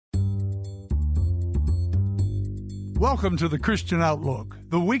Welcome to the Christian Outlook,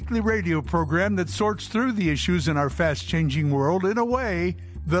 the weekly radio program that sorts through the issues in our fast-changing world in a way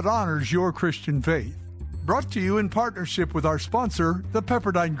that honors your Christian faith. Brought to you in partnership with our sponsor, the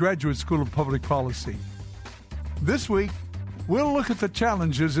Pepperdine Graduate School of Public Policy. This week, we'll look at the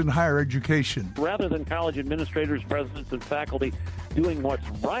challenges in higher education. Rather than college administrators, presidents, and faculty doing what's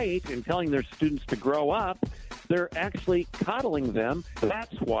right and telling their students to grow up, they're actually coddling them.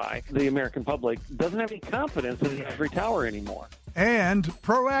 That's why the American public doesn't have any confidence in the ivory tower anymore. And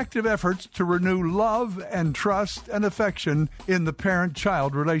proactive efforts to renew love and trust and affection in the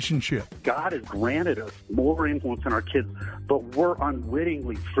parent-child relationship. God has granted us more influence on our kids, but we're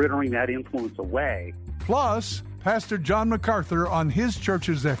unwittingly frittering that influence away. Plus, Pastor John MacArthur on his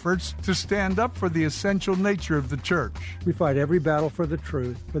church's efforts to stand up for the essential nature of the church. We fight every battle for the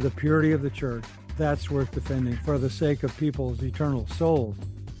truth, for the purity of the church. That's worth defending for the sake of people's eternal souls.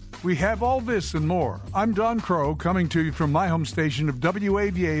 We have all this and more. I'm Don Crow, coming to you from my home station of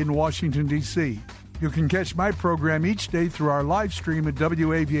WAVA in Washington, D.C. You can catch my program each day through our live stream at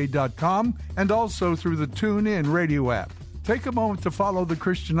WAVA.com and also through the TuneIn radio app. Take a moment to follow the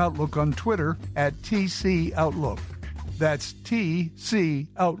Christian Outlook on Twitter at TC Outlook. That's TC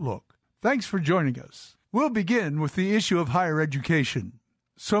Outlook. Thanks for joining us. We'll begin with the issue of higher education.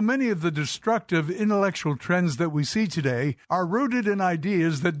 So many of the destructive intellectual trends that we see today are rooted in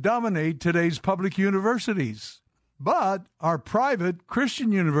ideas that dominate today's public universities. But our private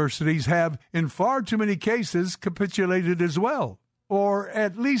Christian universities have, in far too many cases, capitulated as well. Or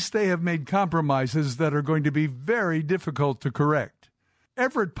at least they have made compromises that are going to be very difficult to correct.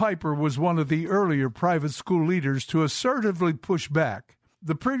 Everett Piper was one of the earlier private school leaders to assertively push back.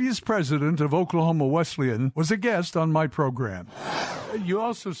 The previous president of Oklahoma Wesleyan was a guest on my program. You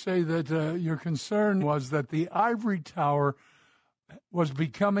also say that your concern was that the ivory tower was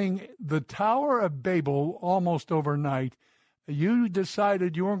becoming the Tower of Babel almost overnight. You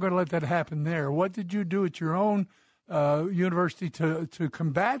decided you weren't going to let that happen there. What did you do at your own university to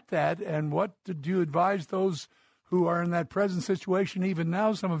combat that, and what did you advise those who are in that present situation, even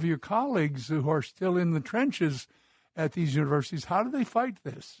now some of your colleagues who are still in the trenches at these universities? How do they fight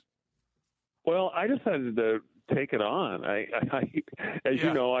this? Well, I decided to take it on.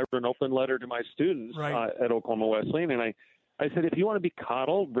 You know, I wrote an open letter to my students at Oklahoma Wesleyan, and I said, if you want to be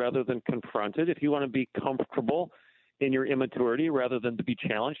coddled rather than confronted, if you want to be comfortable in your immaturity rather than to be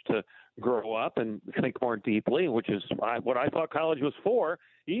challenged to grow up and think more deeply, which is what I thought college was for,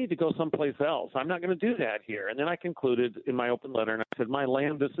 you need to go someplace else. I'm not going to do that here. And then I concluded in my open letter, and I said, my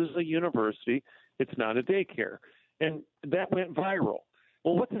land, this is a university. It's not a daycare. And that went viral.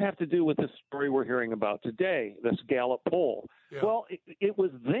 Well, what's it have to do with this story we're hearing about today, this Gallup poll? Yeah. Well, it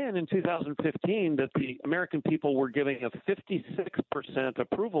was then in 2015 that the American people were giving a 56%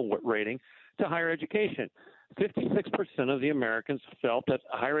 approval rating to higher education. 56% of the Americans felt that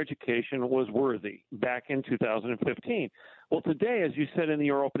higher education was worthy back in 2015. Well, today, as you said in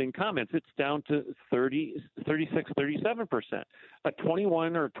your opening comments, it's down to 36, 37%, a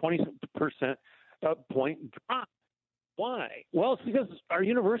 21 or 20% point drop. Why? Well, it's because our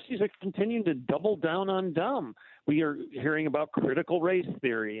universities are continuing to double down on dumb. We are hearing about critical race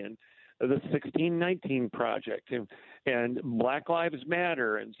theory and the 1619 Project and Black Lives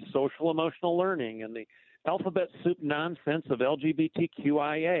Matter and social emotional learning and the alphabet soup nonsense of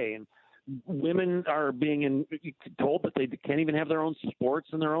LGBTQIA. And women are being told that they can't even have their own sports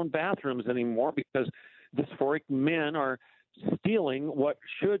in their own bathrooms anymore because dysphoric men are stealing what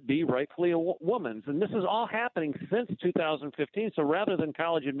should be rightfully a woman's. And this is all happening since 2015. So rather than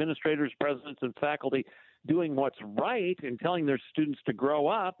college administrators, presidents, and faculty doing what's right and telling their students to grow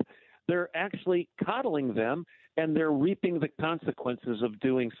up, they're actually coddling them, and they're reaping the consequences of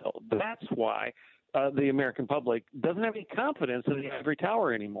doing so. That's why the American public doesn't have any confidence in the ivory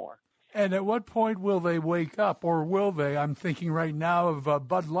tower anymore. And at what point will they wake up, or will they? I'm thinking right now of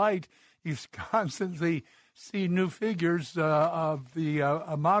Bud Light. You constantly see new figures of the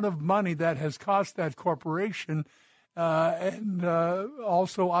amount of money that has cost that corporation, and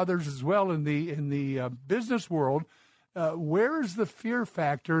also others as well in the business world. Where is the fear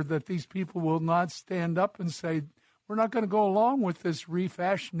factor that these people will not stand up and say, we're not going to go along with this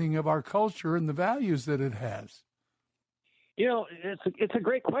refashioning of our culture and the values that it has? You know, it's a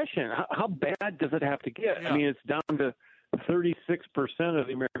great question. How bad does it have to get? Yeah. I mean, it's down to 36% of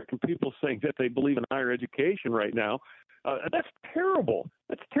the American people saying that they believe in higher education right now. That's terrible.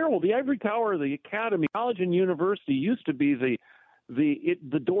 That's terrible. The ivory tower, the academy, college and university used to be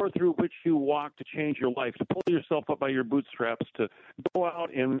the door through which you walk to change your life, to pull yourself up by your bootstraps, to go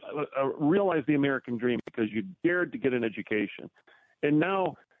out and realize the American dream because you dared to get an education. And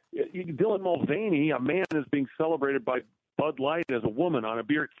now Dylan Mulvaney, a man, is being celebrated by Bud Light as a woman on a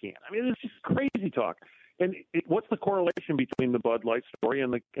beer can. I mean, it's just crazy talk. And what's the correlation between the Bud Light story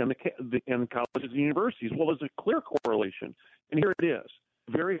and the colleges and universities? Well, there's a clear correlation, and here it is.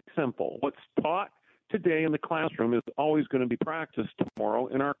 Very simple. What's taught today in the classroom is always going to be practiced tomorrow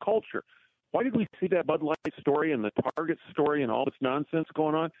in our culture. Why did we see that Bud Light story and the Target story and all this nonsense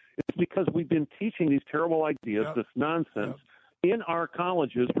going on? It's because we've been teaching these terrible ideas, this nonsense, in our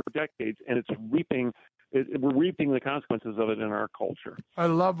colleges for decades, and it's reaping. We're reaping the consequences of it in our culture. I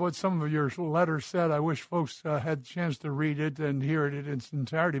love what some of your letters said. I wish folks had a chance to read it and hear it in its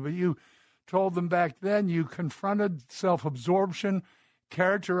entirety. But you told them back then you confronted self-absorption,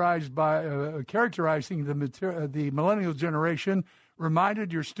 characterizing the millennial generation,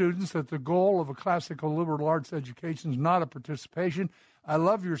 reminded your students that the goal of a classical liberal arts education is not a participation. I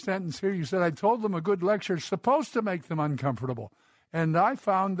love your sentence here. You said, I told them a good lecture is supposed to make them uncomfortable. And I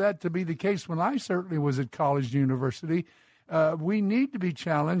found that to be the case when I certainly was at college and university. We need to be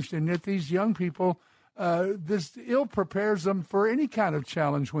challenged, and yet these young people, this ill prepares them for any kind of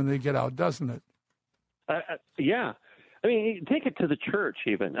challenge when they get out, doesn't it? Yeah. I mean, take it to the church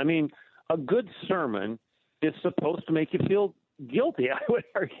even. I mean, a good sermon is supposed to make you feel guilty, I would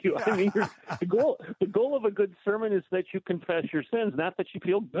argue. I mean, the goal of a good sermon is that you confess your sins, not that you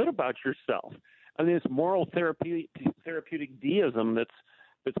feel good about yourself. I mean, it's moral therapeutic deism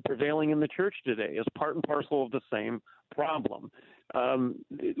that's prevailing in the church today is part and parcel of the same problem.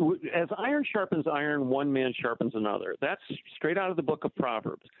 As iron sharpens iron, one man sharpens another. That's straight out of the book of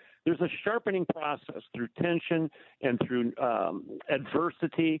Proverbs. There's a sharpening process through tension and through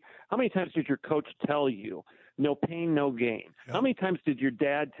adversity. How many times did your coach tell you, no pain, no gain? Yep. How many times did your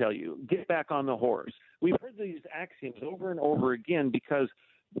dad tell you, get back on the horse? We've heard these axioms over and over again because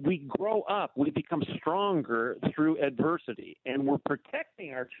we grow up, we become stronger through adversity, and we're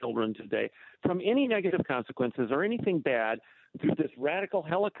protecting our children today from any negative consequences or anything bad through this radical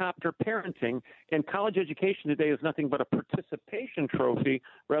helicopter parenting. And college education today is nothing but a participation trophy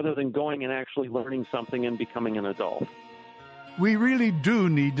rather than going and actually learning something and becoming an adult. We really do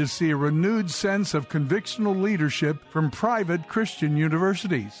need to see a renewed sense of convictional leadership from private Christian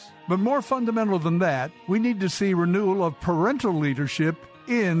universities. But more fundamental than that, we need to see renewal of parental leadership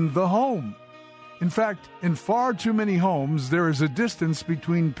in the home. In fact, in far too many homes, there is a distance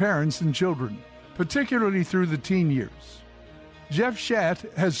between parents and children, particularly through the teen years. Jeff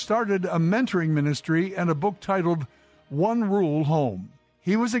Schatt has started a mentoring ministry and a book titled One Rule Home.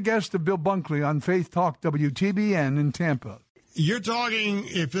 He was a guest of Bill Bunkley on Faith Talk WTBN in Tampa. You're talking,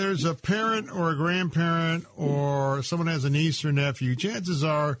 if there's a parent or a grandparent or someone has a niece or nephew, chances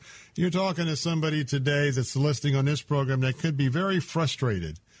are you're talking to somebody today that's listening on this program that could be very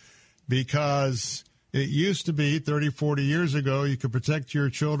frustrated because it used to be 30, 40 years ago you could protect your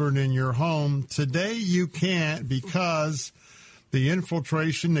children in your home. Today you can't because the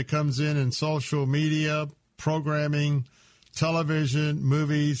infiltration that comes in social media, programming, television,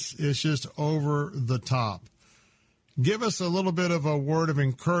 movies, is just over the top. Give us a little bit of a word of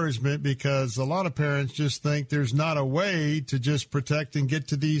encouragement because a lot of parents just think there's not a way to just protect and get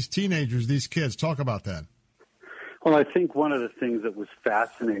to these teenagers, these kids. Talk about that. Well, I think one of the things that was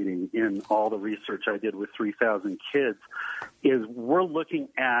fascinating in all the research I did with 3,000 kids is we're looking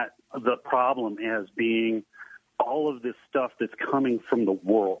at the problem as being all of this stuff that's coming from the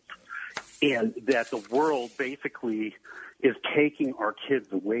world, and that the world basically is taking our kids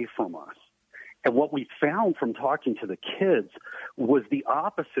away from us. And what we found from talking to the kids was the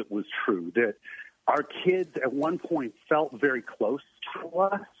opposite was true, that our kids at one point felt very close to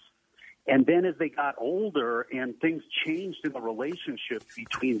us. And then as they got older and things changed in the relationship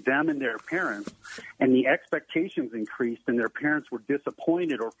between them and their parents, and the expectations increased and their parents were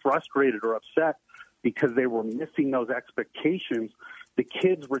disappointed or frustrated or upset because they were missing those expectations, the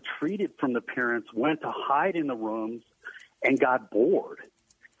kids retreated from the parents, went to hide in the rooms, and got bored.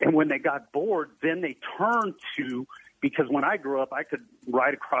 And when they got bored, then they turned to, because when I grew up, I could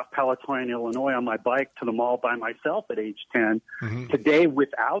ride across Palatine, Illinois on my bike to the mall by myself at age 10. Mm-hmm. Today,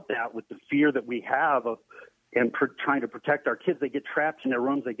 without that, with the fear that we have of and trying to protect our kids, they get trapped in their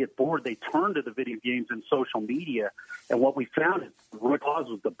rooms, they get bored, they turn to the video games and social media. And what we found is the root cause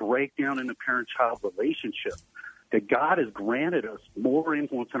was the breakdown in the parent-child relationship. That God has granted us more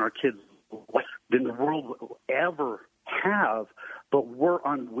influence on our kids than the world will ever have, but we're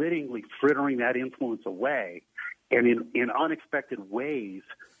unwittingly frittering that influence away and in unexpected ways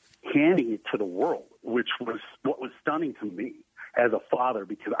handing it to the world, which was what was stunning to me as a father,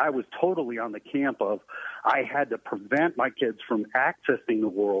 because I was totally on the camp of I had to prevent my kids from accessing the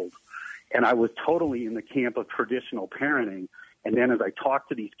world, and I was totally in the camp of traditional parenting. And then as I talked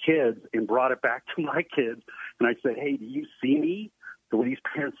to these kids and brought it back to my kids, and I said, hey, do you see me? The way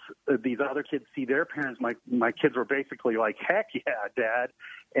these other kids see their parents, my kids were basically like, heck yeah, Dad.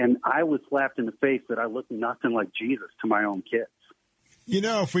 And I was slapped in the face that I looked nothing like Jesus to my own kids. You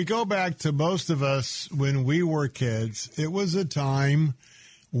know, if we go back to most of us when we were kids, it was a time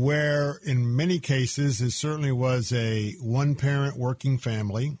where in many cases it certainly was a one-parent working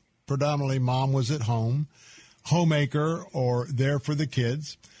family. Predominantly mom was at home, homemaker or there for the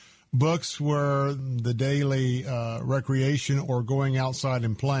kids. Books were the daily recreation or going outside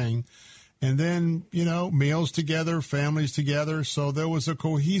and playing. And then, you know, meals together, families together. So there was a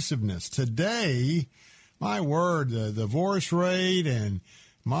cohesiveness. Today, my word, the divorce rate and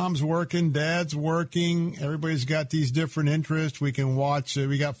mom's working, dad's working. Everybody's got these different interests. We can watch.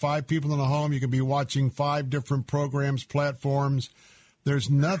 We got 5 people in the home. You can be watching 5 different programs, platforms. There's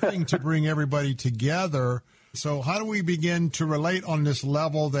nothing to bring everybody together. So how do we begin to relate on this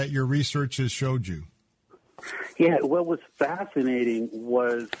level that your research has showed you? Yeah, what was fascinating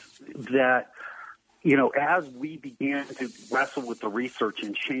was that, you know, as we began to wrestle with the research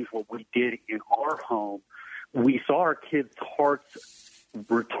and change what we did in our home, we saw our kids' hearts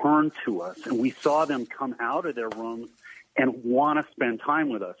return to us, and we saw them come out of their rooms and want to spend time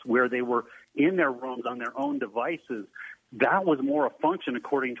with us, where they were in their rooms on their own devices. That was more a function,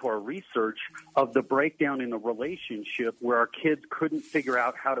 according to our research, of the breakdown in the relationship where our kids couldn't figure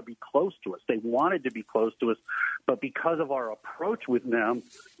out how to be close to us. They wanted to be close to us, but because of our approach with them,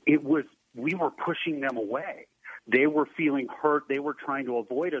 we were pushing them away. They were feeling hurt. They were trying to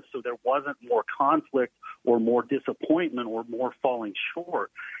avoid us, so there wasn't more conflict or more disappointment or more falling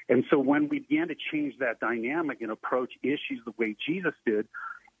short. And so when we began to change that dynamic and approach issues the way Jesus did,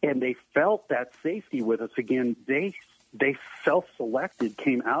 and they felt that safety with us again, they self-selected,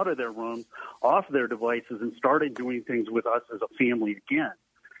 came out of their rooms, off their devices, and started doing things with us as a family again.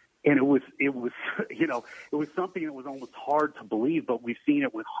 And it was, you know, it was something that was almost hard to believe, but we've seen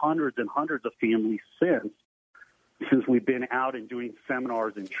it with hundreds and hundreds of families since we've been out and doing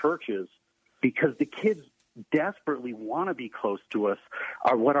seminars in churches, because the kids desperately want to be close to us.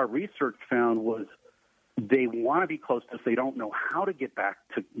 What our research found was they want to be close to us. They don't know how to get back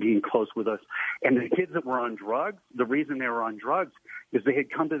to being close with us. And the kids that were on drugs, the reason they were on drugs is they had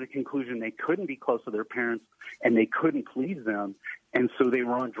come to the conclusion they couldn't be close to their parents and they couldn't please them. And so they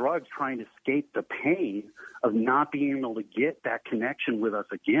were on drugs trying to escape the pain of not being able to get that connection with us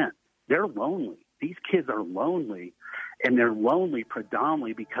again. They're lonely. These kids are lonely, and they're lonely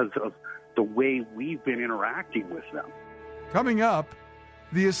predominantly because of the way we've been interacting with them. Coming up,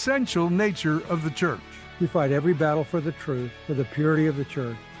 the essential nature of the church. We fight every battle for the truth, for the purity of the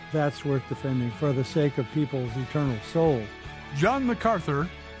church. That's worth defending for the sake of people's eternal souls. John MacArthur,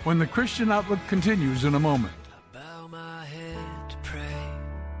 when the Christian Outlook continues in a moment. I bow my head to pray.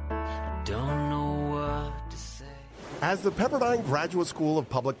 I don't know what to say. As the Pepperdine Graduate School of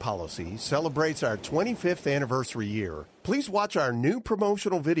Public Policy celebrates our 25th anniversary year, please watch our new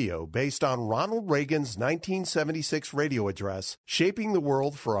promotional video based on Ronald Reagan's 1976 radio address, Shaping the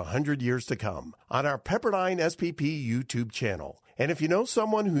World for 100 Years to Come, on our Pepperdine SPP YouTube channel. And if you know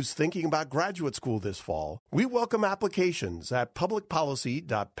someone who's thinking about graduate school this fall, we welcome applications at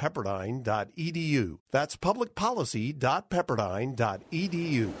publicpolicy.pepperdine.edu. That's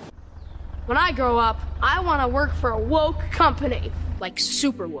publicpolicy.pepperdine.edu. When I grow up, I want to work for a woke company, like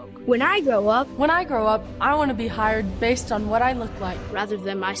super woke. When I grow up, I want to be hired based on what I look like, rather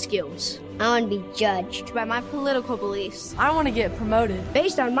than my skills. I want to be judged by my political beliefs. I want to get promoted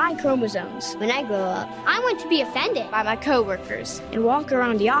based on my chromosomes. When I grow up, I want to be offended by my coworkers and walk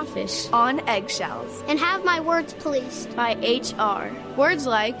around the office on eggshells and have my words policed by HR. Words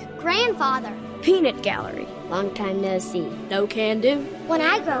like grandfather, peanut gallery, long time no see, no can do. When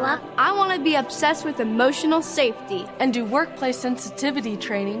I grow up, I want to be obsessed with emotional safety and do workplace sensitivity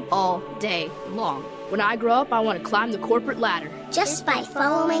training all day long. When I grow up, I want to climb the corporate ladder just by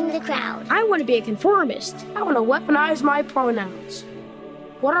following the crowd. I want to be a conformist. I want to weaponize my pronouns.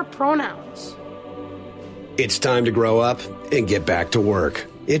 What are pronouns? It's time to grow up and get back to work.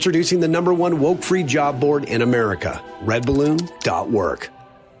 Introducing the #1 woke-free job board in America, redballoon.work.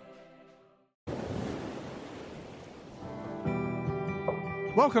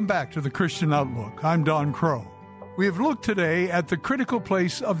 Welcome back to the Christian Outlook. I'm Don Crow. We have looked today at the critical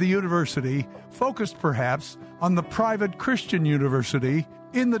place of the university, focused perhaps on the private Christian university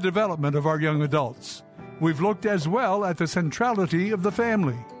in the development of our young adults. We've looked as well at the centrality of the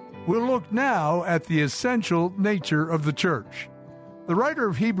family. We'll look now at the essential nature of the church. The writer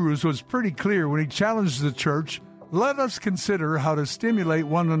of Hebrews was pretty clear when he challenged the church, let us consider how to stimulate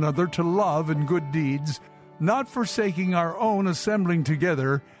one another to love and good deeds, not forsaking our own assembling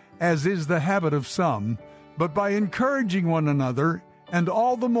together, as is the habit of some, but by encouraging one another, and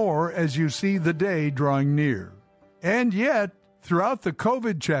all the more as you see the day drawing near. And yet, throughout the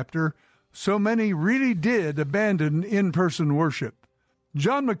COVID chapter, so many really did abandon in-person worship.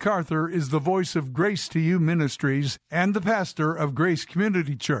 John MacArthur is the voice of Grace to You Ministries and the pastor of Grace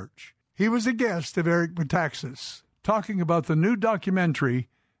Community Church. He was a guest of Eric Metaxas, talking about the new documentary,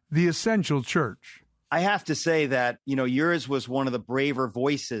 The Essential Church. I have to say that, yours was one of the braver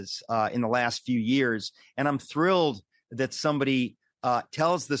voices in the last few years, and I'm thrilled that somebody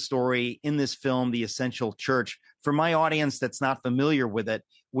tells the story in this film, The Essential Church. For my audience that's not familiar with it,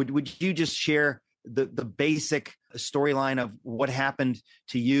 would you just share the basic storyline of what happened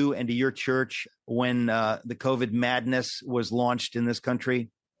to you and to your church when the COVID madness was launched in this country?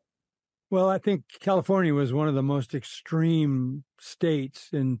 Well, I think California was one of the most extreme states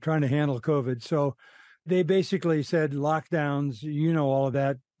in trying to handle COVID. So they basically said lockdowns, all of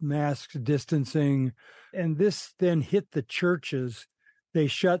that, masks, distancing. And this then hit the churches. They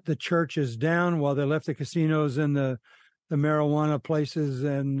shut the churches down while they left the casinos and the marijuana places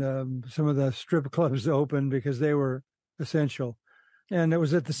and some of the strip clubs open because they were essential. And it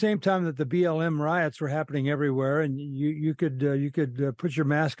was at the same time that the BLM riots were happening everywhere, and you could put your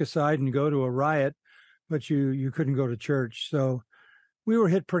mask aside and go to a riot, but you couldn't go to church. So we were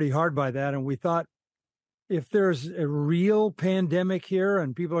hit pretty hard by that, and we thought if there's a real pandemic here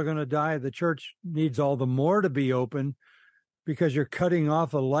and people are going to die, the church needs all the more to be open, because you're cutting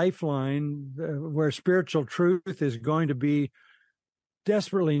off a lifeline where spiritual truth is going to be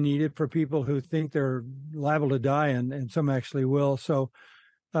desperately needed for people who think they're liable to die, and some actually will. So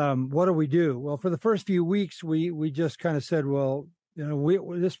what do we do? Well, for the first few weeks, we just kind of said, well,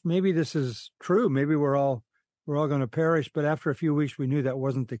 maybe this is true. Maybe we're all going to perish. But after a few weeks, we knew that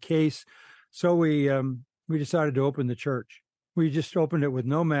wasn't the case. So we decided to open the church. We just opened it with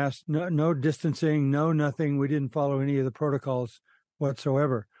no mask, no distancing, no nothing. We didn't follow any of the protocols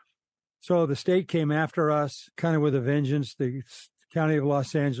whatsoever. So the state came after us kind of with a vengeance. The County of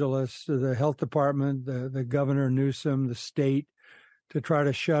Los Angeles, the health department, the Governor Newsom, the state, to try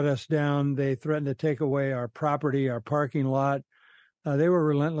to shut us down. They threatened to take away our property, our parking lot. They were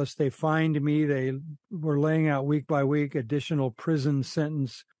relentless. They fined me. They were laying out week by week additional prison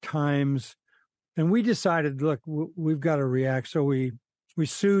sentence times. And we decided, look, we've got to react. So we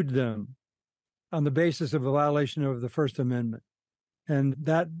sued them on the basis of a violation of the First Amendment. And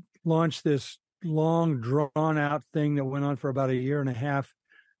that launched this long, drawn-out thing that went on for about a year and a half.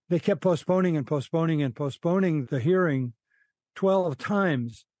 They kept postponing and postponing and postponing the hearing 12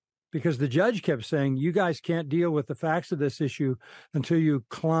 times because the judge kept saying, you guys can't deal with the facts of this issue until you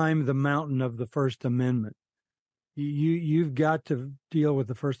climb the mountain of the First Amendment. You've got to deal with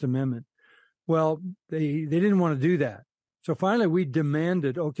the First Amendment. Well, they didn't want to do that. So finally, we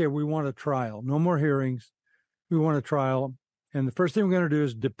demanded, okay, we want a trial. No more hearings. We want a trial. And the first thing we're going to do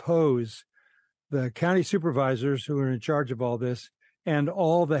is depose the county supervisors who are in charge of all this and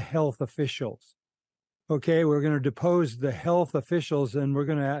all the health officials. Okay, we're going to depose the health officials and we're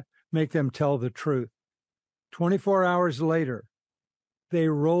going to make them tell the truth. 24 hours later, they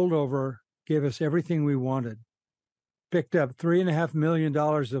rolled over, gave us everything we wanted, picked up $3.5 million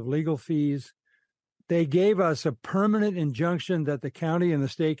of legal fees. They gave us a permanent injunction that the county and the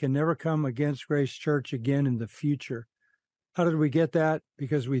state can never come against Grace Church again in the future. How did we get that?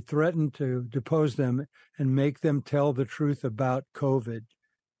 Because we threatened to depose them and make them tell the truth about COVID.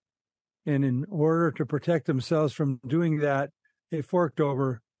 And in order to protect themselves from doing that, they forked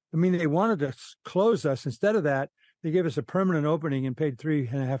over. They wanted to close us. Instead of that, they gave us a permanent opening and paid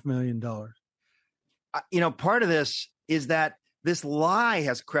 $3.5 million. Part of this is that this lie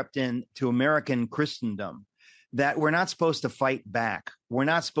has crept into American Christendom that we're not supposed to fight back. We're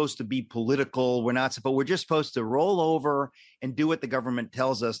not supposed to be political. We're just supposed to roll over and do what the government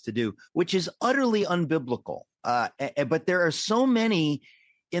tells us to do, which is utterly unbiblical. But there are so many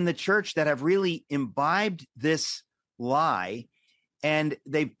in the church that have really imbibed this lie, and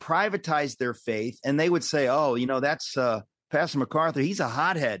they've privatized their faith. And they would say, that's Pastor MacArthur. He's a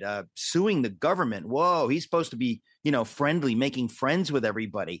hothead, suing the government. Whoa, he's supposed to be, friendly, making friends with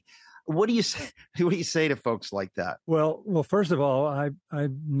everybody. What do you say? What do you say to folks like that? Well, first of all, I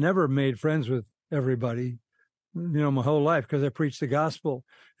never made friends with everybody, my whole life, because I preach the gospel.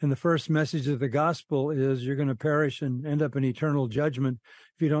 And the first message of the gospel is you're going to perish and end up in eternal judgment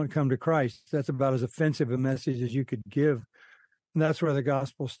if you don't come to Christ. That's about as offensive a message as you could give. And that's where the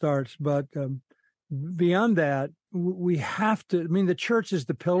gospel starts. But beyond that, we have to, the church is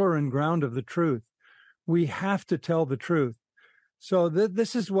the pillar and ground of the truth. We have to tell the truth. So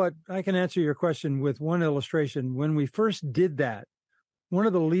this is what I can answer your question with one illustration. When we first did that, one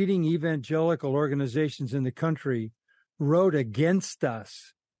of the leading evangelical organizations in the country wrote against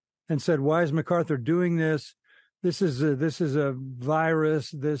us and said, "Why is MacArthur doing this? This is a virus.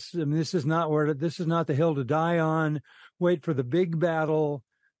 This is not the hill to die on. Wait for the big battle.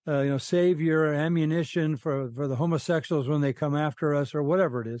 Save your ammunition for the homosexuals when they come after us," or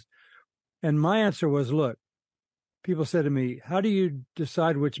whatever it is. And my answer was, look, people said to me, "How do you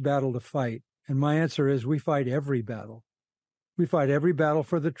decide which battle to fight?" And my answer is, we fight every battle. We fight every battle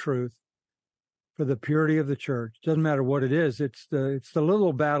for the truth, for the purity of the church. Doesn't matter what it is. It's the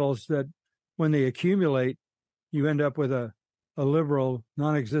little battles that, when they accumulate, you end up with a liberal,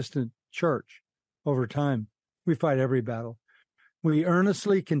 non-existent church over time. We fight every battle. We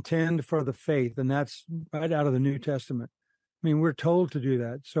earnestly contend for the faith, and that's right out of the New Testament. I mean, we're told to do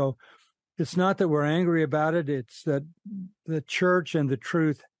that. So it's not that we're angry about it. It's that the church and the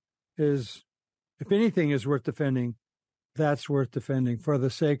truth is, if anything is worth defending, that's worth defending for the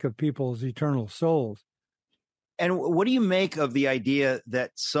sake of people's eternal souls. And what do you make of the idea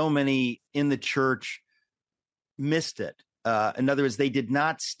that so many in the church missed it? In other words, they did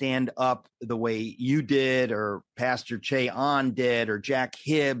not stand up the way you did, or Pastor Che Ahn did, or Jack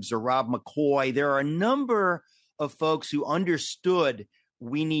Hibbs, or Rob McCoy. There are a number of folks who understood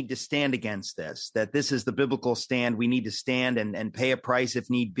we need to stand against this, that this is the biblical stand. We need to stand and pay a price if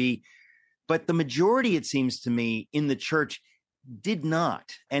need be. But the majority, it seems to me, in the church did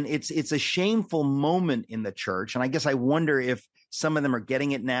not. And it's a shameful moment in the church. And I guess I wonder if some of them are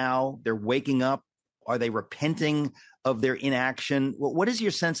getting it now. They're waking up. Are they repenting of their inaction? What is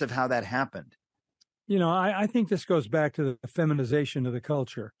your sense of how that happened? I think this goes back to the feminization of the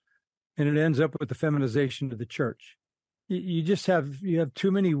culture, and it ends up with the feminization of the church. You have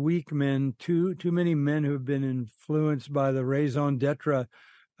too many weak men, too many men who have been influenced by the raison d'etre,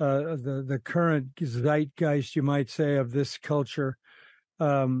 the current zeitgeist, you might say, of this culture.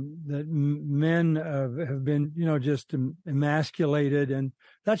 That men have been, just emasculated, and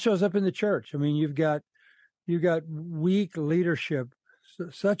that shows up in the church. I mean, you've got weak leadership,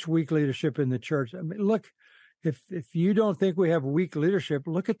 such weak leadership in the church. I mean, look, if you don't think we have weak leadership,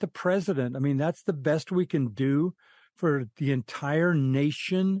 look at the president. I mean, that's the best we can do for the entire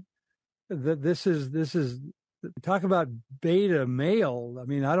nation. This is talk about beta male. I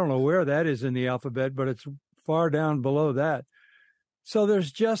mean, I don't know where that is in the alphabet, but it's far down below that. So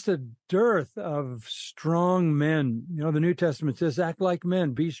there's just a dearth of strong men. The New Testament says, act like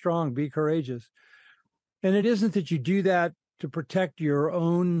men, be strong, be courageous. And it isn't that you do that to protect your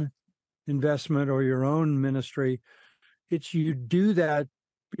own investment or your own ministry. It's you do that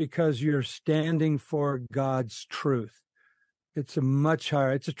because you're standing for God's truth. It's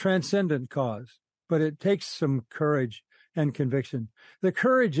a transcendent cause, but it takes some courage and conviction. The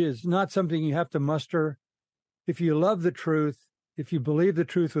courage is not something you have to muster. If you love the truth, if you believe the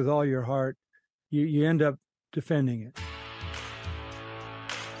truth with all your heart, you end up defending it.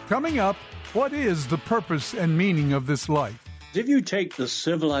 Coming up, what is the purpose and meaning of this life? If you take the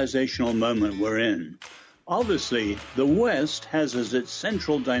civilizational moment we're in, obviously the West has as its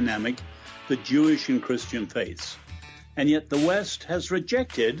central dynamic the Jewish and Christian faiths. And yet the West has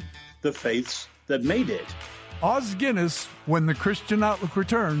rejected the faiths that made it. Os Guinness, when the Christian Outlook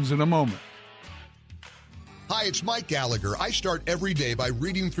returns in a moment. Hi, it's Mike Gallagher. I start every day by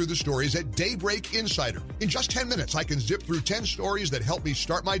reading through the stories at Daybreak Insider. In just 10 minutes, I can zip through 10 stories that help me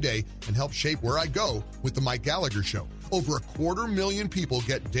start my day and help shape where I go with The Mike Gallagher Show. Over 250,000 people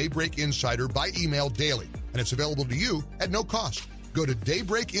get Daybreak Insider by email daily, and it's available to you at no cost. Go to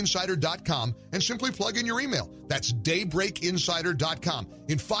daybreakinsider.com and simply plug in your email. That's daybreakinsider.com.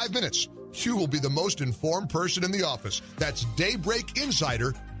 In 5 minutes, you will be the most informed person in the office. That's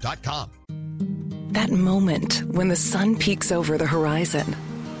daybreakinsider.com. That moment when the sun peeks over the horizon,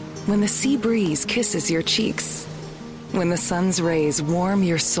 when the sea breeze kisses your cheeks, when the sun's rays warm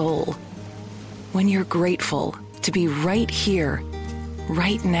your soul, when you're grateful to be right here,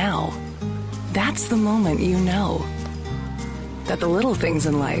 right now, that's the moment you know that the little things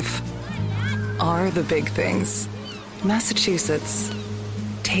in life are the big things. Massachusetts,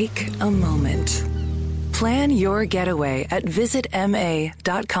 take a moment. Plan your getaway at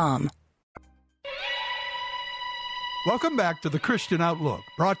visitma.com. Welcome back to the Christian Outlook,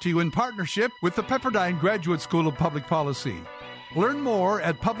 brought to you in partnership with the Pepperdine Graduate School of Public Policy. Learn more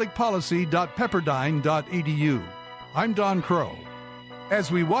at publicpolicy.pepperdine.edu. I'm Don Crow. As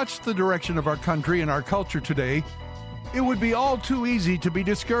we watch the direction of our country and our culture today, it would be all too easy to be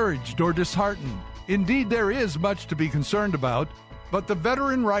discouraged or disheartened. Indeed, there is much to be concerned about, but the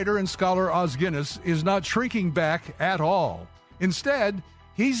veteran writer and scholar Os Guinness is not shrinking back at all. Instead,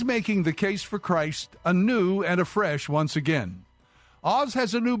 he's making the case for Christ anew and afresh once again. Oz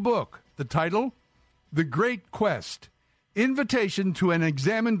has a new book, the title, The Great Quest, Invitation to an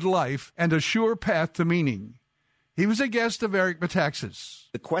Examined Life and a Sure Path to Meaning. He was a guest of Eric Metaxas.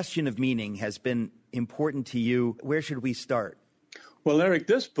 The question of meaning has been important to you. Where should we start? Well, Eric,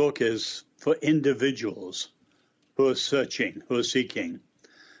 this book is for individuals who are searching, who are seeking.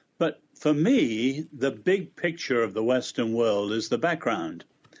 But for me, the big picture of the Western world is the background.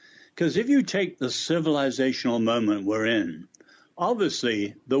 Because if you take the civilizational moment we're in,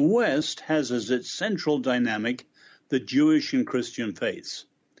 obviously the West has as its central dynamic the Jewish and Christian faiths.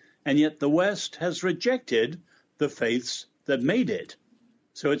 And yet the West has rejected the faiths that made it.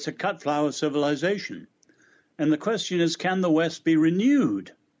 So it's a cut flower civilization. And the question is, can the West be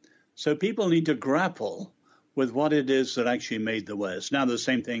renewed? So people need to grapple with what it is that actually made the West. Now, the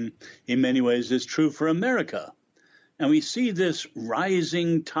same thing in many ways is true for America. And we see this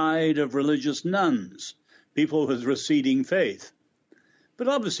rising tide of religious nuns, people with receding faith. But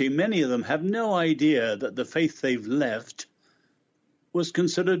obviously, many of them have no idea that the faith they've left was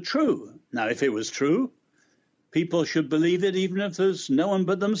considered true. Now, if it was true, people should believe it even if there's no one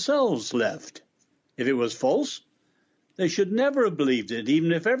but themselves left. If it was false, they should never have believed it,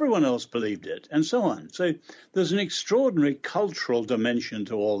 even if everyone else believed it, and so on. So there's an extraordinary cultural dimension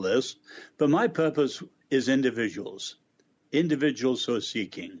to all this, but my purpose is individuals who are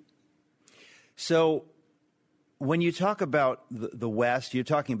seeking. So when you talk about the West, you're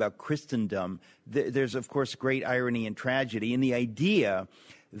talking about Christendom. There's, of course, great irony and tragedy in the idea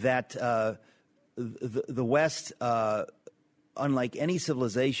that the West, unlike any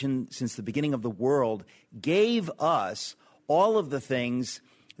civilization since the beginning of the world, gave us all of the things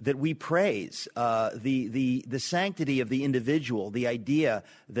that we praise, the sanctity of the individual, the idea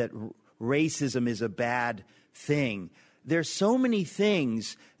that racism is a bad thing. There's so many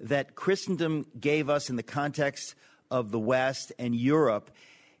things that Christendom gave us in the context of the West and Europe.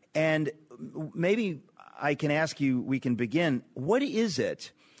 And maybe I can ask you, we can begin, what is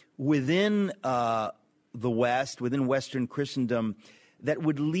it within the West, within Western Christendom, that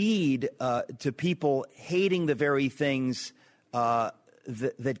would lead to people hating the very things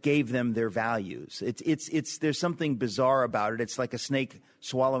that gave them their values? There's something bizarre about it. It's like a snake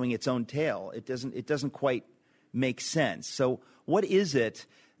swallowing its own tail. It doesn't quite make sense. So what is it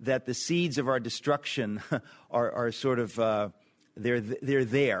that the seeds of our destruction are sort of they're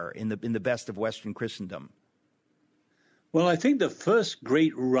there in the best of Western Christendom? Well, I think the first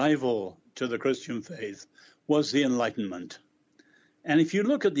great rival to the Christian faith was the Enlightenment. And if you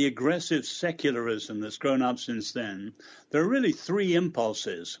look at the aggressive secularism that's grown up since then, there are really three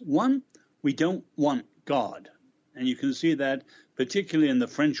impulses. One, we don't want God. And you can see that particularly in the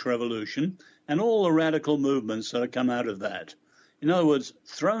French Revolution and all the radical movements that have come out of that. In other words,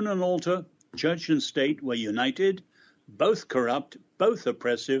 throne and altar, church and state were united, both corrupt, both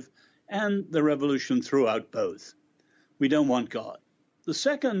oppressive, and the revolution threw out both. We don't want God. The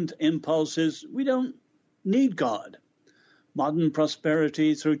second impulse is we don't need God. Modern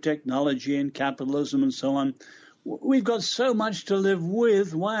prosperity through technology and capitalism and so on. We've got so much to live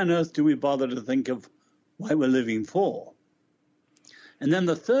with. Why on earth do we bother to think of why we're living for? And then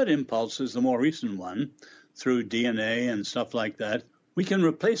the third impulse is the more recent one, through DNA and stuff like that. We can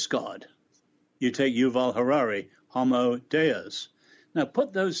replace God. You take Yuval Harari, Homo Deus. Now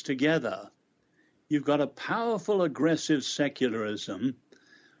put those together. You've got a powerful, aggressive secularism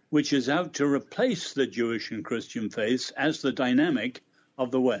which is out to replace the Jewish and Christian faiths as the dynamic of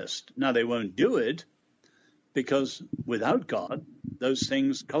the West. Now, they won't do it because without God, those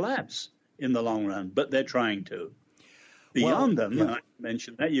things collapse in the long run, but they're trying to. Beyond them, and I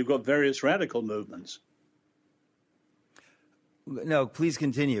mentioned that, you've got various radical movements. No, please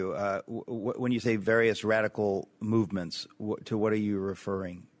continue. When you say various radical movements, to what are you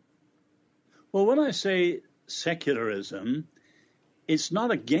referring? Well, when I say secularism, it's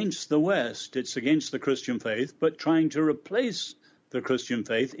not against the West, it's against the Christian faith, but trying to replace the Christian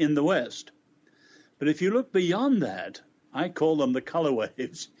faith in the West. But if you look beyond that, I call them the color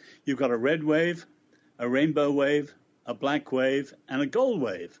waves. You've got a red wave, a rainbow wave, a black wave, and a gold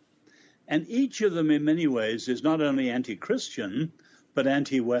wave. And each of them in many ways is not only anti-Christian, but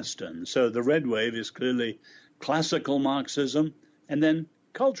anti-Western. So the red wave is clearly classical Marxism and then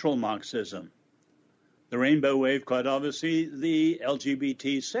cultural Marxism. The rainbow wave, quite obviously, the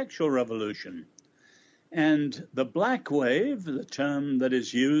LGBT sexual revolution. And the black wave, the term that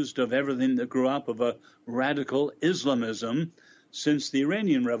is used of everything that grew up of a radical Islamism since the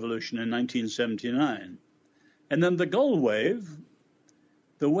Iranian Revolution in 1979. And then the gold wave,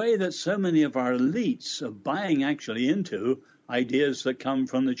 the way that so many of our elites are buying actually into ideas that come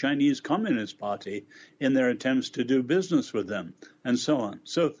from the Chinese Communist Party in their attempts to do business with them, and so on.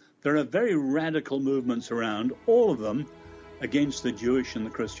 So there are very radical movements around, all of them against the Jewish and the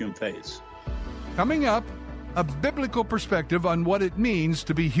Christian faiths. Coming up, a biblical perspective on what it means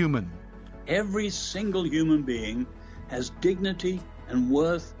to be human. Every single human being has dignity and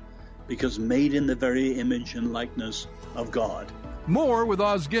worth because made in the very image and likeness of God. More with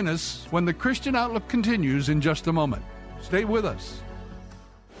Os Guinness when the Christian Outlook continues in just a moment. Stay with us.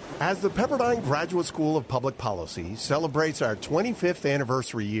 As the Pepperdine Graduate School of Public Policy celebrates our 25th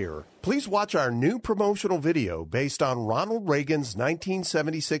anniversary year, please watch our new promotional video based on Ronald Reagan's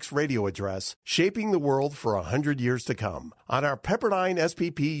 1976 radio address, Shaping the World for 100 Years to Come, on our Pepperdine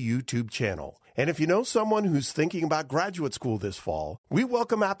SPP YouTube channel. And if you know someone who's thinking about graduate school this fall, we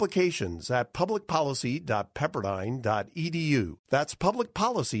welcome applications at publicpolicy.pepperdine.edu. That's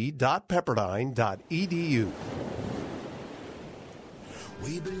publicpolicy.pepperdine.edu.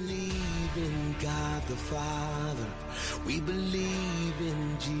 We believe in God the Father. We believe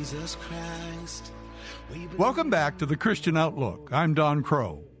in Jesus Christ. Welcome back to the Christian Outlook. I'm Don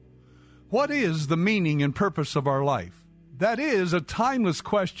Crow. What is the meaning and purpose of our life? That is a timeless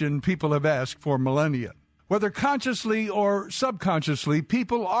question people have asked for millennia. Whether consciously or subconsciously,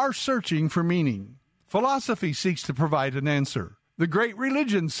 people are searching for meaning. Philosophy seeks to provide an answer. The great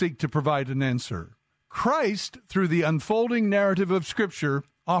religions seek to provide an answer. Christ, through the unfolding narrative of Scripture,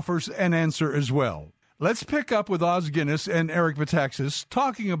 offers an answer as well. Let's pick up with Os Guinness and Eric Metaxas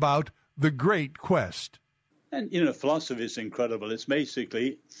talking about the Great Quest. And, philosophy is incredible. It's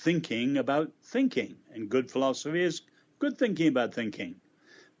basically thinking about thinking. And good philosophy is good thinking about thinking.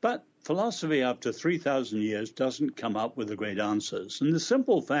 But philosophy, after 3,000 years, doesn't come up with the great answers. And the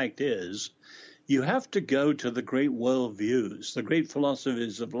simple fact is, you have to go to the great worldviews, the great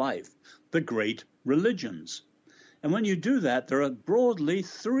philosophies of life, the great religions. And when you do that, there are broadly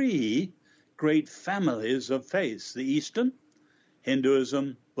three great families of faiths: the Eastern,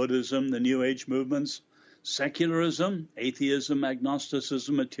 Hinduism, Buddhism, the New Age movements, secularism, atheism,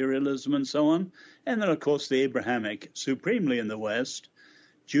 agnosticism, materialism, and so on. And then, of course, the Abrahamic, supremely in the West,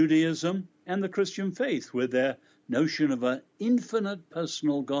 Judaism, and the Christian faith with their notion of an infinite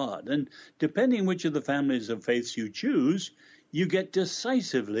personal God. And depending which of the families of faiths you choose, you get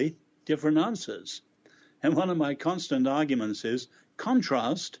decisively different answers. And one of my constant arguments is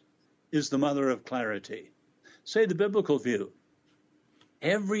contrast is the mother of clarity. Say the biblical view.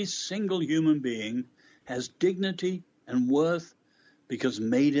 Every single human being has dignity and worth because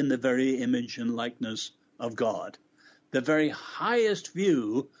made in the very image and likeness of God. The very highest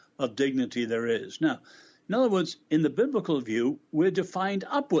view of dignity there is. Now, in other words, in the biblical view, we're defined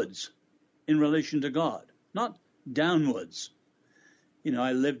upwards in relation to God, not downwards.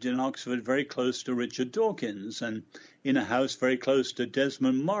 I lived in Oxford very close to Richard Dawkins and in a house very close to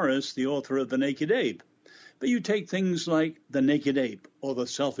Desmond Morris, the author of The Naked Ape. But you take things like The Naked Ape or The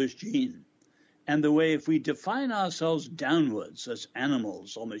Selfish Gene, and the way if we define ourselves downwards as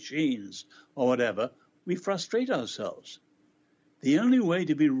animals or machines or whatever, we frustrate ourselves. The only way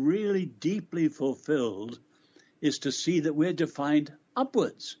to be really deeply fulfilled is to see that we're defined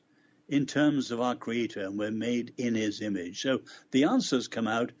upwards in terms of our Creator, and we're made in His image. So the answers come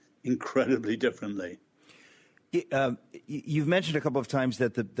out incredibly differently. You've mentioned a couple of times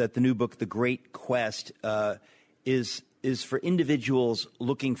that the new book, The Great Quest, is for individuals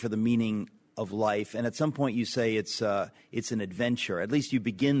looking for the meaning of life, and at some point you say it's an adventure. At least you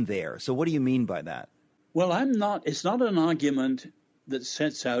begin there. So what do you mean by that? Well, it's not an argument that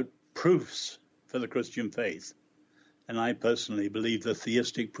sets out proofs for the Christian faith. And I personally believe the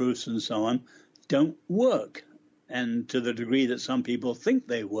theistic proofs and so on don't work. And to the degree that some people think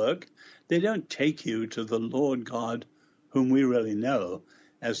they work, they don't take you to the Lord God whom we really know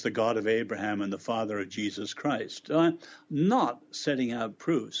as the God of Abraham and the Father of Jesus Christ. I'm not setting out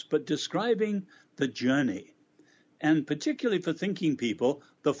proofs, but describing the journey. And particularly for thinking people,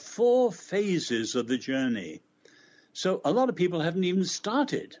 the 4 phases of the journey. So a lot of people haven't even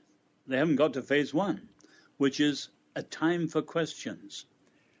started. They haven't got to phase 1, which is a time for questions.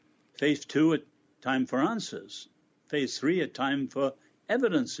 Phase 2, a time for answers. Phase 3, a time for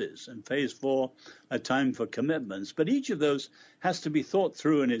evidences. And phase 4, a time for commitments. But each of those has to be thought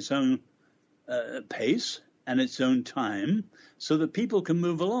through in its own pace and its own time so that people can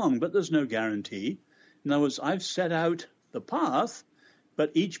move along. But there's no guarantee. In other words, I've set out the path,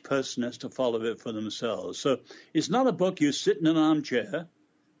 but each person has to follow it for themselves. So it's not a book you sit in an armchair,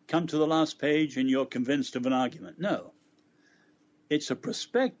 come to the last page, and you're convinced of an argument. No. It's a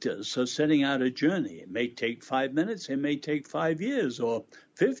prospectus, so setting out a journey. It may take 5 minutes, it may take 5 years or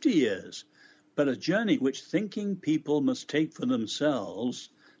 50 years. but a journey which thinking people must take for themselves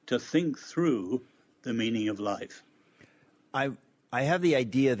to think through the meaning of life. I have the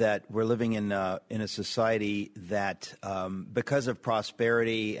idea that we're living in a society that, because of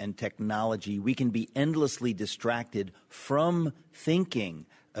prosperity and technology, we can be endlessly distracted from thinking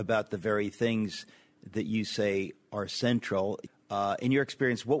about the very things that you say are central. In your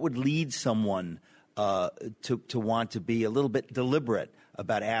experience, what would lead someone to want to be a little bit deliberate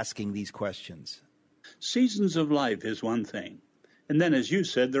about asking these questions? Seasons of life is one thing. And then, as you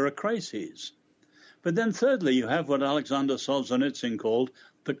said, there are crises. But then thirdly, you have what Alexander Solzhenitsyn called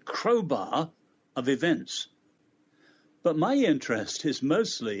the crowbar of events. But my interest is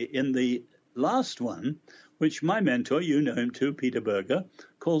mostly in the last one, which my mentor, you know him too, Peter Berger,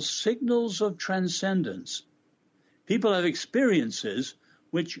 calls signals of transcendence. People have experiences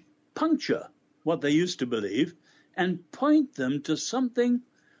which puncture what they used to believe and point them to something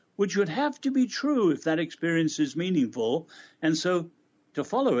which would have to be true if that experience is meaningful. And so to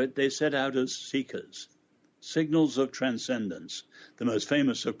follow it, they set out as seekers. Signals of transcendence. The most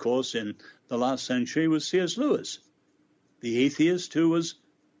famous, of course, in the last century was C.S. Lewis, the atheist who was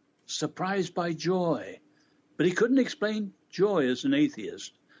surprised by joy. But he couldn't explain joy as an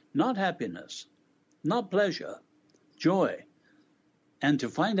atheist. Not happiness, not pleasure, joy. And to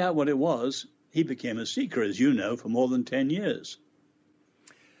find out what it was, he became a seeker, as you know, for more than 10 years.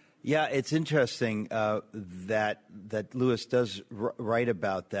 Yeah, it's interesting that Lewis does write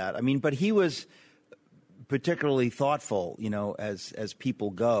about that. I mean, but he was particularly thoughtful, you know, as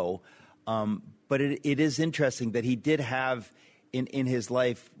people go. But it is interesting that he did have in his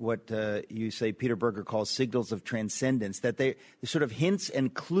life what you say Peter Berger calls signals of transcendence, that they sort of hints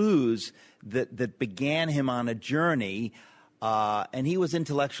and clues that began him on a journey, and he was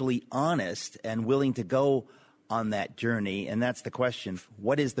intellectually honest and willing to go on that journey. And that's the question.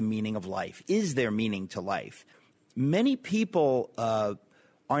 What is the meaning of life? Is there meaning to life? Many people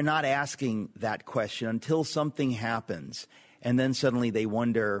are not asking that question until something happens. And then suddenly they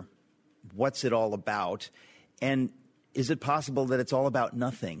wonder, what's it all about? And is it possible that it's all about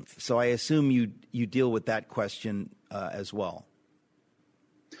nothing? So I assume you deal with that question as well.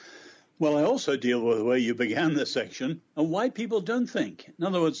 Well, I also deal with the way you began this section and why people don't think. In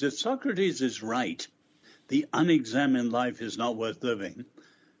other words, if Socrates is right, the unexamined life is not worth living.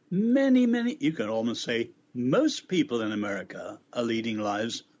 Many, you can almost say most people in America are leading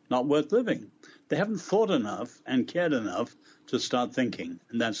lives not worth living. They haven't thought enough and cared enough to start thinking,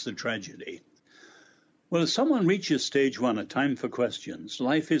 and that's the tragedy. Well, if someone reaches stage one, a time for questions,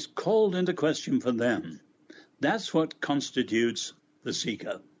 life is called into question for them. That's what constitutes the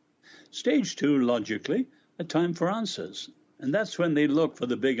seeker. Stage two, logically, a time for answers. And that's when they look for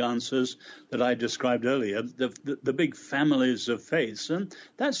the big answers that I described earlier, the big families of faiths. And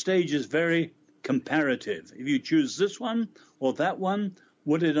that stage is very comparative. If you choose this one or that one,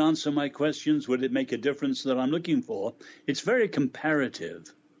 would it answer my questions? Would it make a difference that I'm looking for? It's very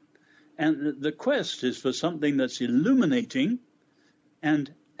comparative. And the quest is for something that's illuminating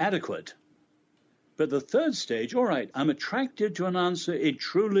and adequate. But the third stage, all right, I'm attracted to an answer. It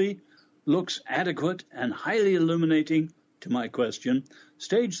truly looks adequate and highly illuminating to my question.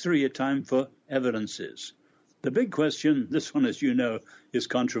 Stage three, a time for evidences. The big question, this one, as you know, is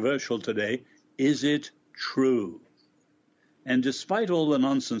controversial today. Is it true? And despite all the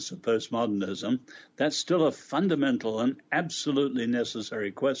nonsense of postmodernism, that's still a fundamental and absolutely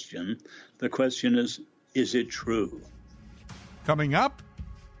necessary question. The question is it true? Coming up,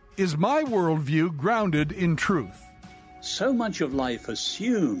 is my worldview grounded in truth? So much of life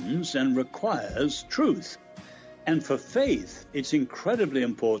assumes and requires truth. And for faith, it's incredibly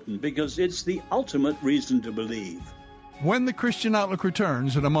important because it's the ultimate reason to believe. When the Christian Outlook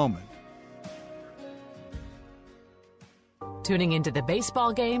returns in a moment. Tuning into the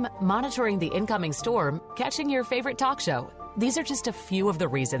baseball game, monitoring the incoming storm, catching your favorite talk show. These are just a few of the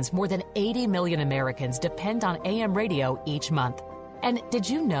reasons more than 80 million Americans depend on AM radio each month. And did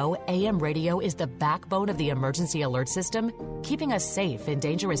you know AM radio is the backbone of the emergency alert system, keeping us safe in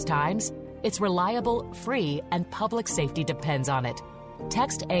dangerous times? It's reliable, free, and public safety depends on it.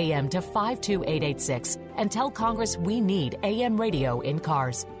 Text AM to 52886 and tell Congress we need AM radio in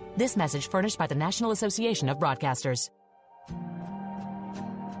cars. This message furnished by the National Association of Broadcasters.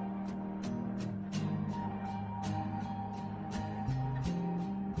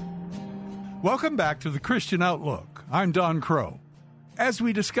 Welcome back to the Christian Outlook. I'm Don Crow. As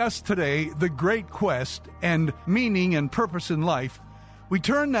we discuss today the great quest and meaning and purpose in life, we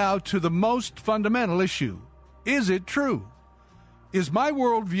turn now to the most fundamental issue. Is it true? Is my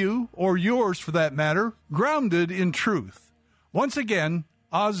worldview, or yours for that matter, grounded in truth? Once again,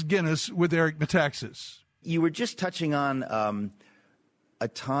 Os Guinness with Eric Metaxas. You were just touching on a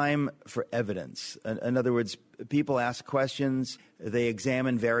time for evidence. In other words, people ask questions, they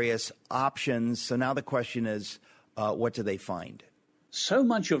examine various options. So now the question is, what do they find? So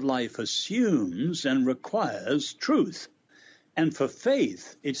much of life assumes and requires truth. And for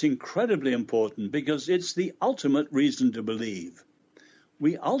faith, it's incredibly important because it's the ultimate reason to believe.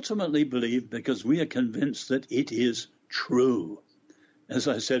 We ultimately believe because we are convinced that it is true, as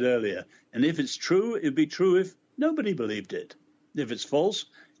I said earlier. And if it's true, it'd be true if nobody believed it. If it's false,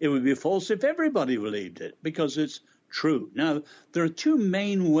 it would be false if everybody believed it, because it's true. Now, there are two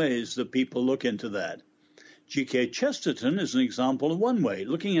main ways that people look into that. G.K. Chesterton is an example of one way,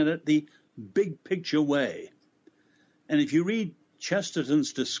 looking at it the big picture way. And if you read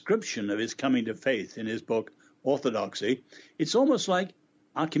Chesterton's description of his coming to faith in his book, Orthodoxy, it's almost like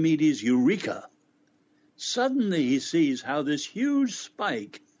Archimedes' Eureka. Suddenly he sees how this huge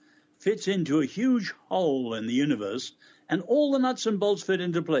spike fits into a huge hole in the universe, and all the nuts and bolts fit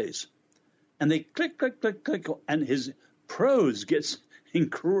into place. And they click, click, click, click, and his prose gets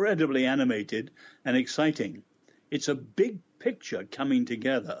incredibly animated and exciting. It's a big picture coming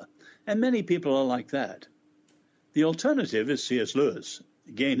together, and many people are like that. The alternative is C.S. Lewis.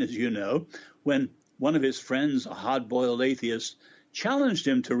 Again, as you know, when one of his friends, a hard-boiled atheist, challenged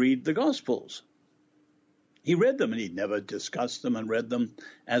him to read the Gospels. He read them, and he'd never discussed them and read them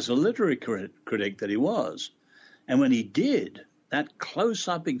as a literary critic that he was. And when he did, that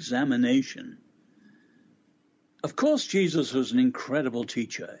close-up examination, of course, Jesus was an incredible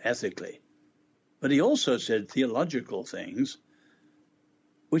teacher, ethically, but he also said theological things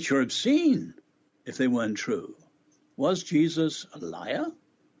which are obscene if they weren't true. Was Jesus a liar?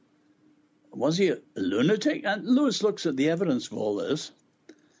 Was he a lunatic? And Lewis looks at the evidence of all this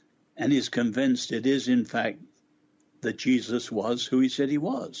and is convinced it is, in fact, that Jesus was who he said he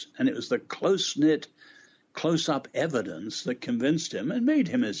was. And it was the close-knit, close-up evidence that convinced him and made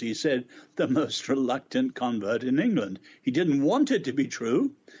him, as he said, the most reluctant convert in England. He didn't want it to be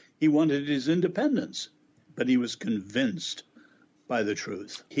true. He wanted his independence, but he was convinced by the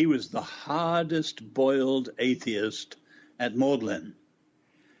truth. He was the hardest-boiled atheist at Magdalen.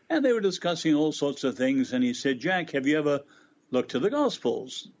 And they were discussing all sorts of things, and he said, Jack, have you ever looked at the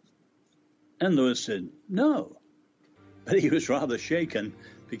Gospels? And Lewis said, no. But he was rather shaken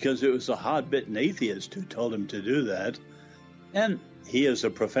because it was a hard-bitten atheist who told him to do that. And he, as a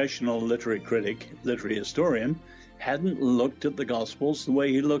professional literary critic, literary historian, hadn't looked at the Gospels the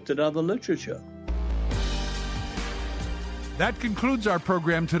way he looked at other literature. That concludes our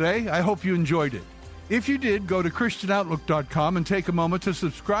program today. I hope you enjoyed it. If you did, go to ChristianOutlook.com and take a moment to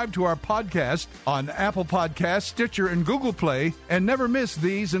subscribe to our podcast on Apple Podcasts, Stitcher, and Google Play, and never miss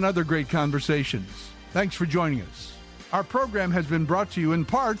these and other great conversations. Thanks for joining us. Our program has been brought to you in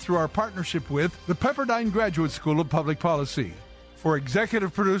part through our partnership with the Pepperdine Graduate School of Public Policy. For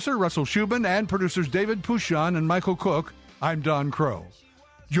executive producer Russell Shubin and producers David Pouchon and Michael Cook, I'm Don Crow.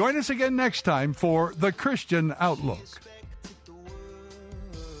 Join us again next time for The Christian Outlook.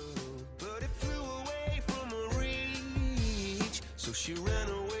 So she ran